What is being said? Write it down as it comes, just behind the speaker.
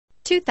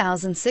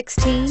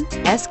2016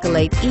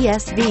 Escalade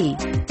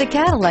ESV. The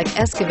Cadillac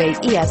Escalade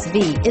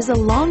ESV is a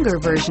longer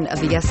version of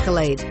the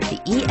Escalade. The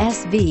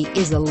ESV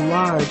is a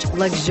large,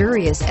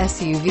 luxurious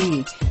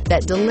SUV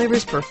that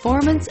delivers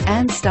performance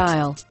and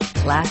style.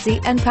 Classy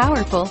and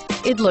powerful,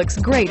 it looks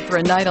great for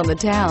a night on the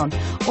town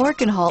or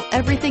can haul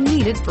everything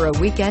needed for a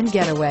weekend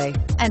getaway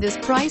and is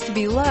priced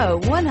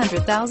below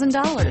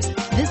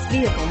 $100,000. This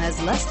vehicle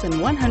has less than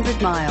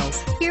 100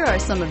 miles. Here are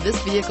some of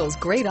this vehicle's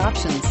great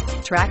options: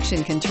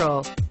 traction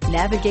control,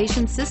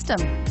 navigation system,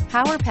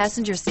 power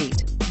passenger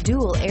seat,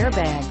 dual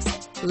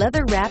airbags,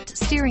 leather-wrapped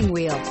steering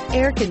wheel,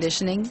 air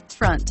conditioning,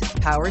 front,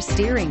 power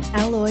steering,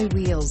 alloy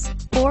wheels,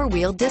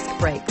 four-wheel disc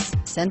brakes,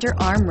 center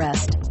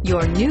armrest.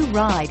 Your new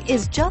ride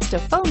is just a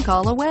phone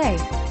call away.